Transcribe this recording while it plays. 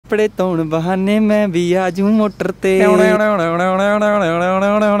ਕੱਪੜੇ ਧੋਣ ਬਹਾਨੇ ਮੈਂ ਵੀ ਆਜੂ ਮੋਟਰ ਤੇ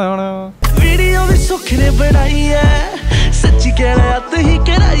ਵੀਡੀਓ ਵੀ ਸੁੱਖ ਨੇ ਬਣਾਈ ਐ ਸੱਚੀ ਕਹਿਣਾ ਤਹੀਂ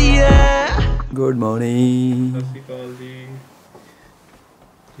ਕਰਾਈ ਐ। Good morning. ਸਤਿ ਸ਼੍ਰੀ ਅਕਾਲ ਜੀ,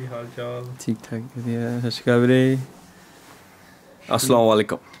 ਕੀ ਹਾਲ ਚਾਲ? ठीक ठाक ਵਧੀਆ। सत श्री अकाल ਵੀਰੇ। अस्सलाम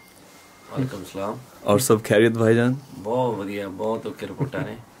वालेकुम। वालेकुम सलाम। और सब खैरियत भाईजान? बहुत वधिया, बहुत ओके रिपोर्टां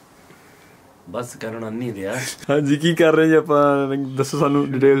ने। बस करना नहीं दिया। हाँ जी, की कर रहे हैं जी ਆਪਾਂ ਦੱਸੋ ਸਾਨੂੰ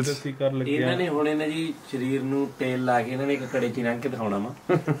ਡਿਟੇਲਸ। ਇਹਨਾਂ ਨੇ ਹੁਣ ਇਹਨਾਂ ਜੀ ਸਰੀਰ ਨੂੰ ਤੇਲ ਲਾ ਕੇ ਇਹਨਾਂ ਨੇ ਇੱਕ ਕੜੇ ਚ ਰੰਗ ਕੇ ਦਿਖਾਉਣਾ ਵਾ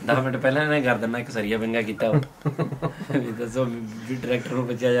 10 ਮਿੰਟ ਪਹਿਲਾਂ ਇਹਨਾਂ ਨੇ ਕਰ ਦੇਣਾ ਇੱਕ ਸਰੀਆ ਬੰਗਾ ਕੀਤਾ ਵੀ ਦੱਸੋ ਵੀ ਡਾਇਰੈਕਟਰ ਨੂੰ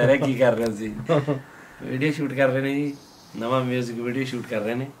ਪੁੱਛਿਆ ਜਾ ਰਿਹਾ ਕੀ ਕਰ ਰਹੇ ਸੀ। ਵੀਡੀਓ ਸ਼ੂਟ ਕਰ ਰਹੇ ਨੇ ਜੀ, ਨਵਾਂ ਮਿਊਜ਼ਿਕ ਵੀਡੀਓ ਸ਼ੂਟ ਕਰ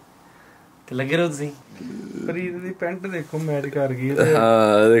ਰਹੇ ਨੇ ਤੇ ਲੱਗੇ ਰਹੋ ਤੁਸੀਂ। ਫਰੀਦ ਦੀ ਪੈਂਟ ਦੇਖੋ ਮੈਚ ਕਰ ਗਈ।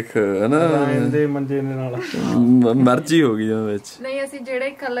 ਹਾਂ ਦੇਖੋ ਹੈ ਨਾ ਦੇ ਮੰਜੇ ਦੇ ਨਾਲ ਮਰਜ਼ੀ ਹੋ ਗਈ ਜਮ ਵਿੱਚ। ਨਹੀਂ ਅਸੀਂ ਜਿਹੜੇ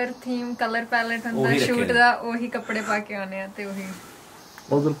ਕਲਰ ਥੀਮ ਕਲਰ ਪੈਲੇਟ ਹੁੰਦਾ ਸ਼ੂਟ ਦਾ ਉਹੀ ਕੱਪੜੇ ਪਾ ਕੇ ਆਉਨੇ ਆ ਤੇ ਉਹੀ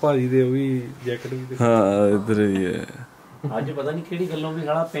ਉਧਰ ਭਾਜੀ ਦੇ ਉਹ ਵੀ ਜੈਕਟ ਵੀ ਹਾਂ ਇਧਰ ਵੀ ਹੈ। ਅੱਜ ਪਤਾ ਨਹੀਂ ਕਿਹੜੀ ਗੱਲੋਂ ਵੀ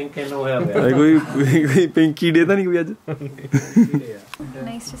ਸਾਲਾ ਪਿੰਕ ਐਲੋ ਹੋਇਆ ਪਿਆ। ਕੋਈ ਪਿੰਕੀ ਡੇ ਤਾਂ ਨਹੀਂ ਕੋਈ ਅੱਜ?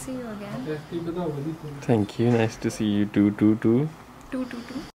 Nice to C you again. Thank you, nice to C you to.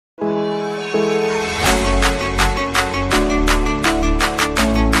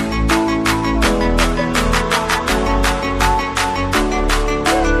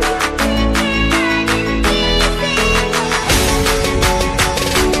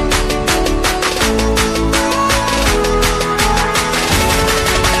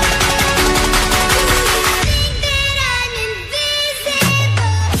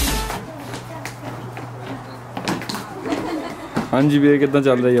 हाँ जी भैया, कितना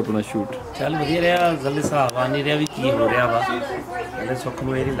चल रहा है अपना शूट? ਚੱਲ ਵਧੀਆ ਰਿਹਾ, ਜਲਦੀ ਹਿਸਾਬ ਆ ਨਹੀਂ ਰਿਹਾ ਵੀ ਕੀ ਹੋ ਰਿਹਾ ਵਾ। ਹਲੇ ਸੁੱਖ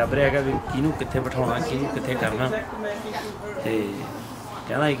ਨੂੰ ਇਹ ਨਹੀਂ ਲੱਭ ਰਿਹਾ ਹੈਗਾ ਵੀ ਕਿਹਨੂੰ ਕਿੱਥੇ ਬਿਠਾਉਣਾ, ਕਿਹਨੂੰ ਕਿੱਥੇ ਕਰਨਾ। ਤੇ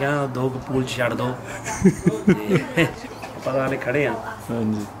ਕਹਿੰਦਾ ਹੀ ਕਹਿੰਦਾ 2 ਪੂਲ 'ਚ ਛੱਡ ਦੋ। ਆਪਾਂ ਤਾਂ ਹਲੇ ਖੜੇ ਹਾਂ। हाँ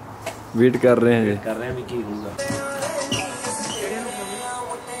जी, वेट कर रहे हैं ਵੀ ਕੀ ਹੋਊਗਾ।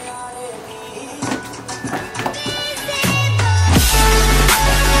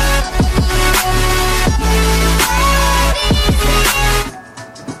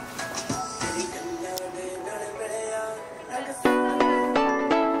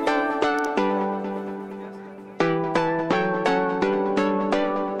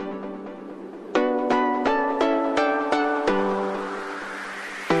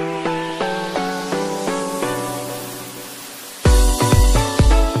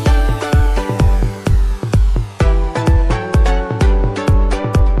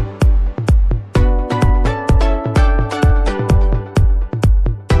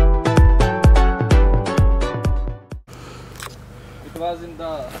 in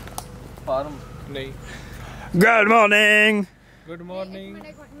the farm नहीं। Good morning। Good morning।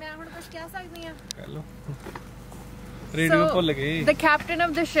 ਮੈਂ ਹੁਣ ਕੁਝ ਕਹਿ ਸਕਦੀ ਆ? ਹੈਲੋ ਰੇਡੀਓ ਭੁੱਲ ਗਈ। The captain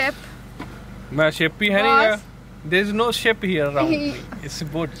of the ship। ਮੈਂ ship ਹੀ ਹੈ ਨਹੀਂ। There is no ship here around me, it's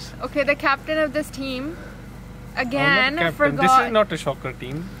boats। Okay, the captain of this team again forgot। This is not a soccer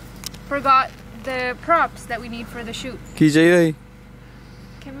team। Forgot the props that we need for the shoot। ਕੀ ਚਾਹੀਦਾ ਹੈ?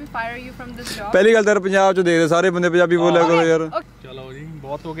 Can we fire you from this job? ਪਹਿਲੀ ਗੱਲ ਤਾਂ ਪੰਜਾਬ ਚ ਦੇਖਦੇ ਸਾਰੇ ਬੰਦੇ ਪੰਜਾਬੀ ਬੋਲਿਆ ਕਰੋ ਯਾਰ। ਚਲੋ ਜੀ,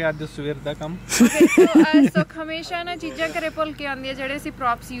 ਬਹੁਤ ਹੋ ਗਿਆ ਅੱਜ ਸਵੇਰ ਦਾ ਕੰਮ। ਸੋ ਹਮੇਸ਼ਾ ਨਾ ਚੀਜ਼ਾਂ ਘਰੇ ਭੁੱਲ ਕੇ ਆਉਂਦੀਆਂ ਜਿਹੜੇ ਅਸੀਂ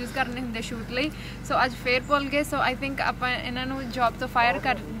ਪ੍ਰੋਪਸ ਯੂਜ਼ ਕਰਨੇ ਹੁੰਦੇ ਸ਼ੂਟ ਲਈ। ਸੋ ਅੱਜ ਫੇਰ ਭੁੱਲ ਗਏ। ਸੋ ਆਈ ਥਿੰਕ ਆਪਾਂ ਇਹਨਾਂ ਨੂੰ ਜੌਬ ਤੋਂ ਫਾਇਰ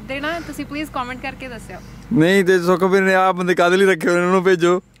ਕਰ ਦੇਣਾ। ਤੁਸੀਂ ਪਲੀਜ਼ ਕਮੈਂਟ ਕਰਕੇ ਦੱਸਿਓ। ਨਹੀਂ ਤੇ ਸੁਖਬੀਰ ਨੇ ਆਪ ਬੰਦੇ ਕਾਹਦੇ ਲਈ ਰੱਖੇ ਹੋਏ ਇਹਨਾਂ ਨੂੰ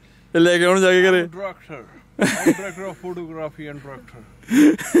ਭੇਜੋ ਤੇ ਲੈ ਕੇ ਆਉਣ ਜਾ ਕੇ ਘਰੇ। Director of photography and director.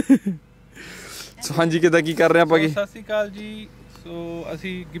 ਸੋ ਹਾਂਜੀ, ਕਿੱਦਾਂ ਕੀ ਕਰ ਰਹੇ ਆਪਾਂ? ਸਤਿ ਸ਼੍ਰੀ ਅਕਾਲ ਜੀ। ਸੋ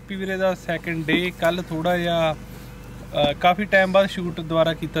ਅਸੀਂ ਗਿੱਪੀ ਵੀਰੇ ਦਾ ਸੈਕੰਡ ਡੇ ਕੱਲ ਥੋੜਾ ਜਿਹਾ ਕਾਫੀ ਟਾਈਮ ਬਾਅਦ ਸ਼ੂਟ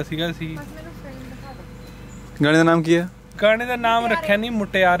ਦੁਬਾਰਾ ਕੀਤਾ ਸੀਗਾ ਅਸੀਂ। ਗਾਣੇ ਦਾ ਨਾਮ ਕੀ ਹੈ? ਗਾਣੇ ਦਾ ਨਾਮ ਰੱਖਿਆ ਨਹੀਂ,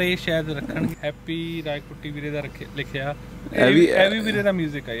 ਮੁਟਿਆਰੇ ਸ਼ਾਇਦ ਰੱਖਣਗੇ। ਹੈਪੀ ਰਾਜਕੁੱਟੀ ਵੀਰੇ ਦਾ ਲਿਖਿਆ। ਇਹ ਵੀ ਵੀਰੇ ਦਾ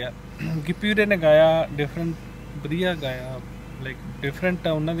ਮਿਊਜ਼ਿਕ ਆ ਯਾਰ। ਗਿੱਪੀ ਵੀਰੇ ਨੇ ਗਾਇਆ, ਡਿਫਰੈਂਟ ਵਧੀਆ ਗਾਇਆ, ਲਾਈਕ ਡਿਫਰੈਂਟ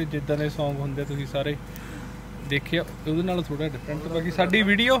ਆ ਉਹਨਾਂ ਦੇ ਜਿੱਦਾਂ ਦੇ ਸੌਂਗ ਹੁੰਦੇ ਤੁਸੀਂ ਸਾਰੇ ਦੇਖਿਆ, ਉਹਦੇ ਨਾਲ ਥੋੜਾ ਡਿਫਰੈਂਟ। ਬਾਕੀ ਸਾਡੀ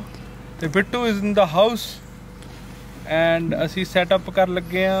ਵੀਡੀਓ ਤੇ Bittu is in the house and ਅਸੀਂ ਸੈਟਅਪ ਕਰ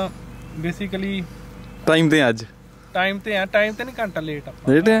ਲੱਗੇ ਆ। ਬੇਸਿਕਲੀ ਟਾਈਮ ਤੇ ਅੱਜ ਟਾਈਮ ਤੇ ਨਹੀਂ, ਘੰਟਾ ਲੇਟ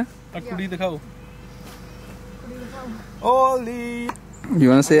ਆਪਾਂ। ਲੇਟ ਹੈ? ਕੁੜੀ ਦਿਖਾਓ। ਓਲੀ You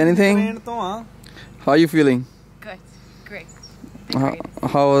want to say anything? Train ਤੋਂ ਆ। How are you feeling? Good, great.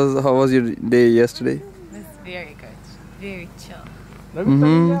 How was your day yesterday? It was very good, very chill.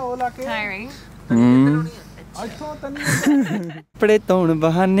 Tiring. ਕੱਪੜੇ ਧੋਣ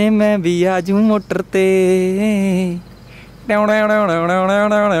ਬਹਾਨੇ ਮੈਂ ਵੀ ਆਜੂ ਮੋਟਰ ਤੇ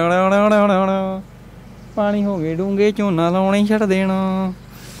ਪਾਣੀ ਹੋ ਗਏ ਡੂੰਗੇ ਝੋਨਾ ਲਾਉਣੇ ਛੱਡ ਦੇਣਾ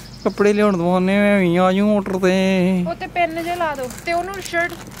ਕੱਪੜੇ ਲਿਆਉਣ ਦਵਾਨੇ ਮੈਂ ਵੀ ਆਜੂ ਮੋਟਰ ਤੇ ਉੱਤੇ ਪੈਨ ਜੇ ਲਾ ਦੋ ਤੇ ਉਹਨੂੰ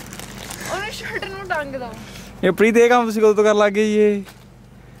ਸ਼ਰਟ ਨੂੰ ਟੰਗ ਦੋ। ਇਹ ਪ੍ਰੀਤ ਇਹ ਕੰਮ ਤੁਸੀਂ ਕਦੋਂ ਤੋਂ ਕਰਨ ਲੱਗ ਗਏ ਜੀ?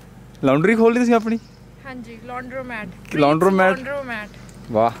 ਲਾਉਂਡਰੀ ਖੋਲ ਲਈ ਤੁਸੀਂ ਆਪਣੀ? ਹਾਂਜੀ ਲਾਂਡਰੋਮੈਟ।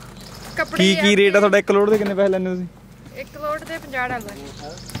 ਵਾਹ। ਕੱਪੜੇ ਕੀ ਰੇਟ ਆ ਤੁਹਾਡਾ 1 ਲੋਡ ਦੇ? ਕਿੰਨੇ ਪੈਸੇ ਲੈਂਦੇ ਤੁਸੀਂ? 1 ਲੋਡ ਦੇ $50।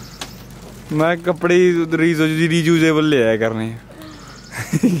 ਮੈਂ ਕੱਪੜੇ ਰੀਯੂਜ਼ੇਬਲ ਲਿਆਇਆ ਕਰਨੇ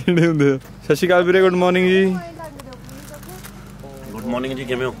ਕਿਹੜੇ ਹੁੰਦੇ ਆ। ਸਤਿ ਸ਼੍ਰੀ ਅਕਾਲ ਵੀਰੇ, ਗੁੱਡ ਮਾਰਨਿੰਗ ਜੀ। ਗੁੱਡ ਮਾਰਨਿੰਗ ਜੀ,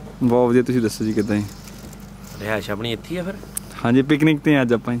 ਕਿਵੇਂ ਹੋ? ਬਹੁਤ ਵਧੀਆ, ਤੁਸੀਂ ਦੱਸੋ ਜੀ ਕਿੱਦਾਂ ਜੀ? ਰਿਹਾਇਸ਼ ਆਪਣੀ ਇੱਥੇ ਆ ਫਿਰ? ਹਾਂਜੀ ਪਿਕਨਿਕ ਤੇ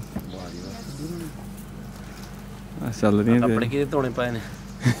ਅੱਜ ਆਪਾਂ ਜੀ ਚੱਲ ਰਹੀਆਂ ਕੱਪੜੇ ਕਿਹਦੇ ਧੋਣੇ ਪਏ ਨੇ?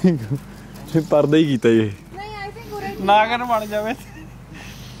 ਪਰਦਾ ਹੀ ਕੀਤਾ ਜੀ। ਨਾਗਨ ਬਣ ਜਾਵੇ। I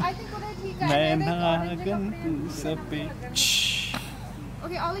think ਉਹਦੇ ਠੀਕ ਹੈ। ਮੈਂ ਨਾਗਨ ਸਪੇ।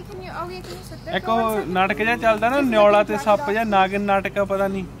 Ollie, can you sit there? ਇੱਕ ਉਹ ਨਾਟਕ ਜਿਹਾ ਚੱਲਦਾ ਨਾ, ਨਿਓਲਾ ਤੇ ਸੱਪ ਜਿਹਾ, ਨਾਗਨ ਨਾਟਕ ਆ, ਪਤਾ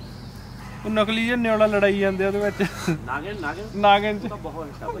ਨਹੀਂ ਉਹ ਨਕਲੀ ਜਿਹਾ ਨਿਓਲਾ ਲੜਾਈ ਜਾਂਦੇ ਉਹਦੇ ਵਿੱਚ। ਨਾਗਨ ਚ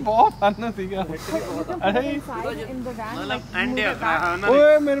ਬਹੁਤ ਫਨ ਸੀਗਾ।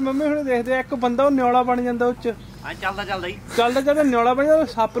 ਓਏ ਮੇਰੀ ਮੰਮੀ ਹੁਣ ਦੇਖਦੇ ਇੱਕ ਬੰਦਾ ਉਹ ਨਿਓਲਾ ਬਣ ਜਾਂਦਾ ਉਹ ਚ, ਚੱਲਦਾ ਨਿਓਲਾ ਬਣ ਜਾਂਦਾ,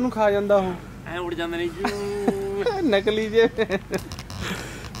 ਸੱਪ ਨੂੰ ਖਾ ਜਾਂਦਾ ਉਹ, ਐ ਉੜ ਜਾਂਦੇ ਨੇ ਨਕਲੀ ਜੇ।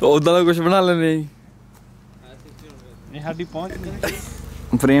 ਉਦਾਂ ਦਾ ਕੁਝ ਬਣਾ ਲੈਂਦੇ ਜੀ। ਇਹ ਸਾਡੀ ਪਹੁੰਚ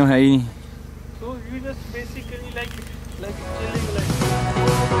ਨਹੀਂ, ਫਰੇਮ ਹੈ ਹੀ ਨਹੀਂ। so you just basically like chilling like